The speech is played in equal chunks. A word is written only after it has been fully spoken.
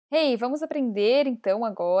Hey, vamos aprender então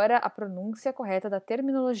agora a pronúncia correta da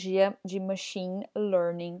terminologia de Machine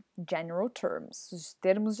Learning General Terms, os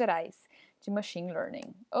termos gerais de Machine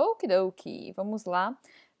Learning. Okidoki, vamos lá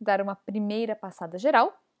dar uma primeira passada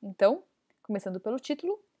geral. Então, começando pelo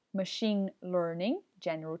título, Machine Learning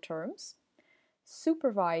General Terms,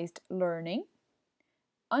 Supervised Learning,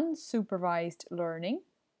 Unsupervised Learning,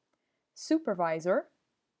 Supervisor,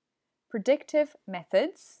 Predictive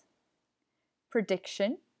Methods,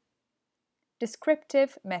 Prediction,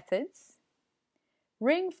 Descriptive methods,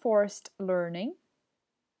 reinforced learning,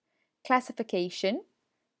 classification,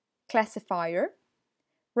 classifier,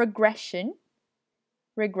 regression,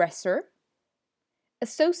 regressor,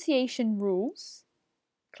 association rules,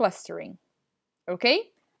 clustering.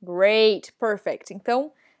 Ok? Great, perfect.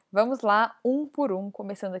 Então, vamos lá, um por um,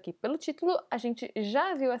 começando aqui pelo título. A gente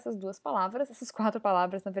já viu essas duas palavras, essas 4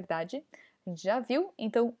 palavras, na verdade. A gente já viu.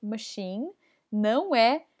 Então, machine não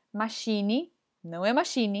é machine, não é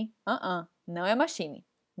machine, não é machine.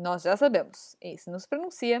 Nós já sabemos. Esse não se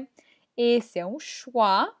pronuncia. Esse é um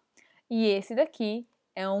schwa e esse daqui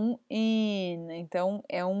é um in. Então,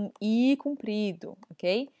 é um i comprido,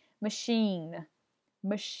 ok? Machine,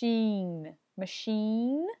 machine,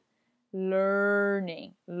 machine,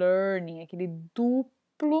 learning, learning, aquele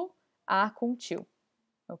duplo A com til,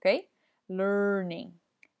 ok? Learning,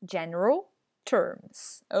 general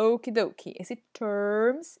terms, okidoki. Esse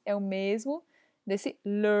terms é o mesmo desse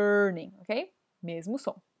learning, ok? Mesmo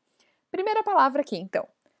som. Primeira palavra aqui, então.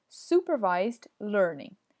 Supervised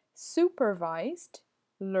learning. Supervised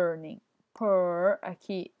learning. Per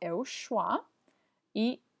aqui é o schwa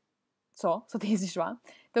e só tem esse schwa.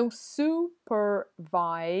 Então, supervised,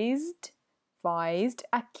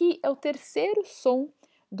 aqui é o terceiro som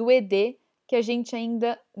do ED que a gente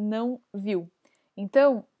ainda não viu.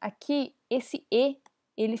 Então, aqui, esse E,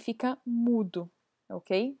 ele fica mudo,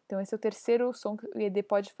 ok? Então, esse é o terceiro som que o ED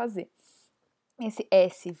pode fazer. Esse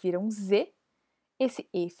S vira um Z, esse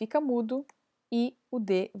E fica mudo e o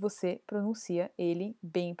D você pronuncia ele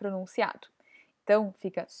bem pronunciado. Então,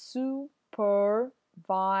 fica supervised,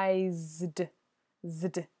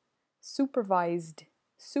 supervised,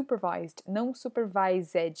 supervised, não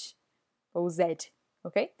supervised, ou Z,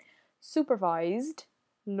 ok? Supervised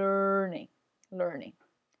learning, learning.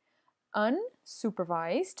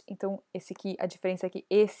 Unsupervised, então esse aqui, a diferença é que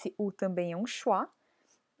esse U também é um schwa,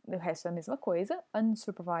 o resto é a mesma coisa.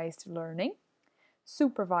 Unsupervised learning.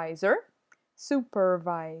 Supervisor,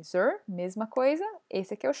 supervisor, mesma coisa,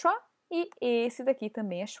 esse aqui é o schwa e esse daqui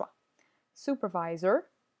também é schwa. Supervisor.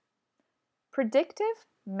 Predictive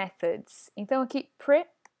methods. Então aqui,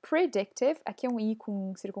 predictive, aqui é um i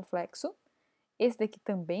com circunflexo. Esse daqui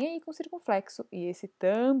também é i com circunflexo e esse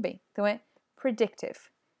também. Então é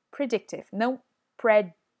predictive. Predictive, não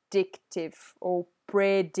predictive ou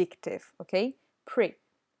predictive, ok?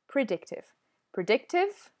 Predictive.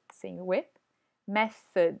 Predictive, sem o e.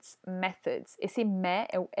 Methods, methods. Esse me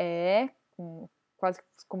é o e, quase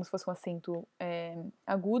como se fosse um acento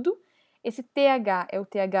agudo. Esse TH é o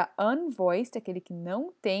TH unvoiced, aquele que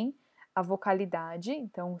não tem a vocalidade.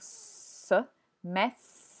 Então, s,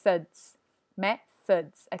 methods,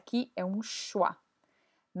 methods. Aqui é um schwa.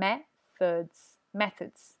 Methods,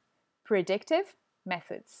 methods. Predictive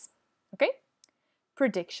methods. Ok?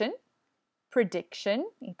 Prediction,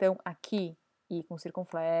 prediction. Então, aqui I com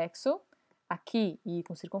circunflexo. Aqui I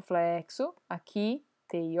com circunflexo. Aqui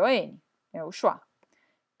T-I-O-N. É o schwa.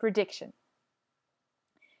 Prediction.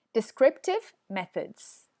 Descriptive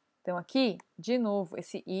methods. Então, aqui, de novo,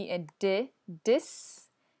 esse I é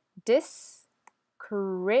descriptive,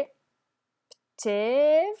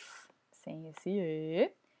 sem esse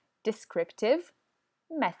E, descriptive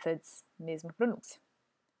methods, mesma pronúncia.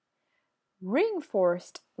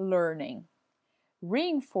 Reinforced learning.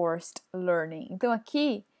 Reinforced learning. Então,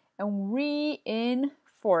 aqui é um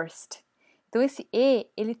reinforced. Então, esse E,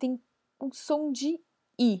 ele tem um som de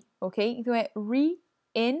I, ok? Então, é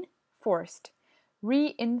reinforced,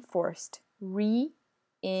 reinforced,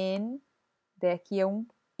 daqui é um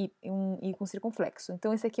I com circunflexo.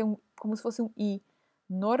 Então, esse aqui é como se fosse um I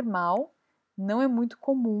normal. Não é muito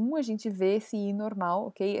comum a gente ver esse I normal,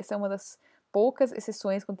 ok? Essa é uma das poucas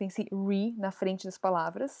exceções quando tem esse re na frente das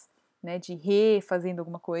palavras, né? De fazendo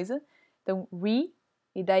alguma coisa. Então, re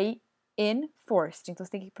e daí enforced. Então,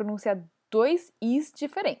 você tem que pronunciar 2 Is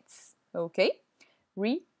diferentes, ok?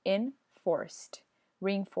 Reinforced.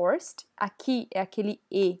 Reinforced. Aqui é aquele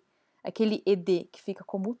E, aquele ED que fica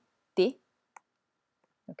como T,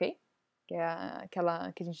 ok? Que é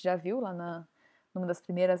aquela que a gente já viu lá numa das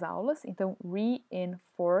primeiras aulas. Então,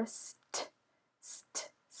 reinforced,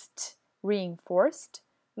 reinforced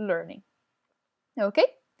learning. Ok?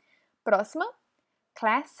 Próxima,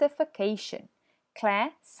 classification.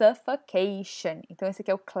 Classification. Então, esse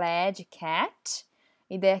aqui é o cla de cat.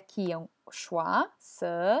 E daí aqui é um schwa,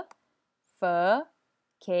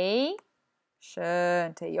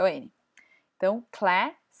 T-O-N. Então,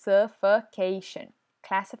 classification.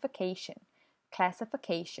 Classification.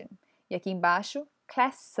 Classification. E aqui embaixo,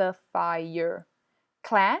 classifier.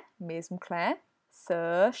 Cla, mesmo cla.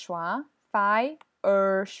 Schwa,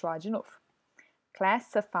 schwa de novo.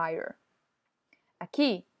 Classifier.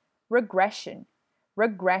 Aqui, regression.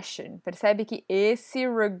 Regression. Percebe que esse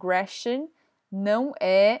regression não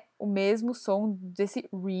é o mesmo som desse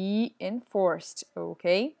reinforced,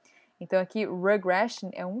 ok? Então, aqui, regression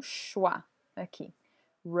é um schwa. Aqui.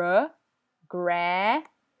 Regression.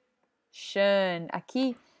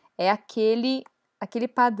 Aqui é aquele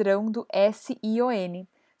padrão do S-I-O-N.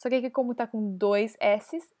 Só que aqui, como tá com dois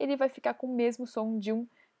S's, ele vai ficar com o mesmo som de um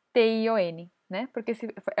T-I-O-N, né? Porque se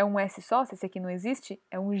é um S só, se esse aqui não existe,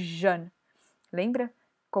 é um jan. Lembra?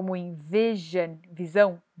 Como em vision,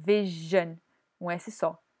 visão, vision. Um S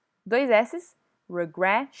só. Dois S's,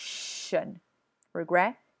 regression.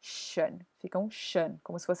 Regression. Fica um shan,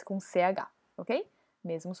 como se fosse com CH, ok?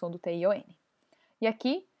 Mesmo som do T-I-O-N. E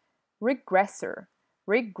aqui, regressor.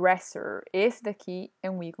 Regressor. Esse daqui é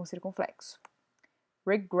um I com circunflexo.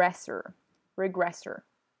 Regressor. Regressor.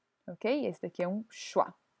 Ok? Esse daqui é um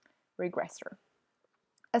schwa. Regressor.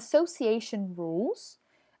 Association rules.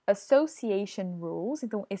 Association rules.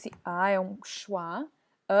 Então, esse A é um schwa.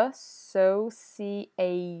 Association.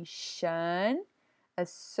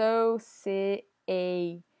 Association.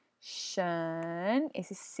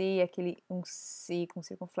 Esse C é aquele um C com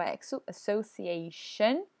circunflexo.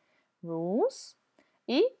 Association rules.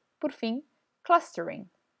 E, por fim, clustering.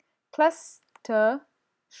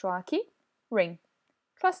 Schwa aqui, ring.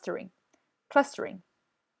 Clustering. Clustering.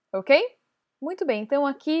 Ok? Muito bem, então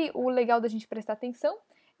aqui o legal da gente prestar atenção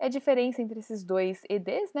é a diferença entre esses dois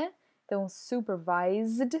EDs, né? Então,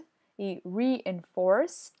 supervised e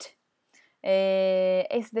reinforced.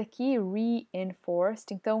 Esse daqui,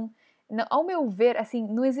 reinforced. Então, ao meu ver, assim,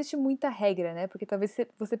 não existe muita regra, né? Porque talvez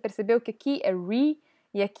você percebeu que aqui é re,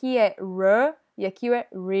 e aqui é r, e aqui é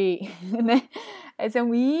re, né? Esse é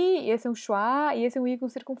um i, esse é um schwa, e esse é um i com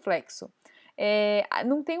circunflexo.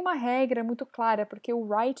 Não tem uma regra muito clara, porque o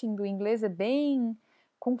writing do inglês é bem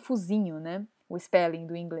confusinho, né? O spelling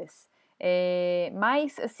do inglês.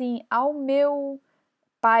 Mas, assim, ao meu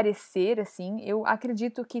parecer, assim, eu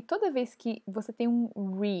acredito que toda vez que você tem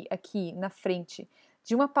um re aqui na frente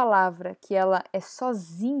de uma palavra que ela é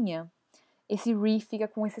sozinha, esse re fica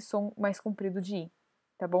com esse som mais comprido de i,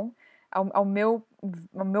 tá bom? Ao meu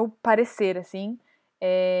parecer, assim,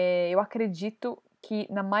 eu acredito que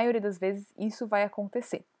na maioria das vezes isso vai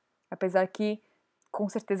acontecer. Apesar que, com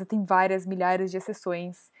certeza, tem várias milhares de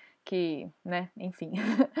exceções que, né, enfim.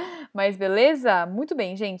 Mas beleza? Muito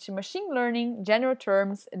bem, gente. Machine Learning, General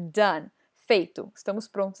Terms, done. Feito. Estamos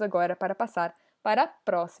prontos agora para passar para a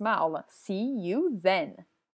próxima aula. See you then!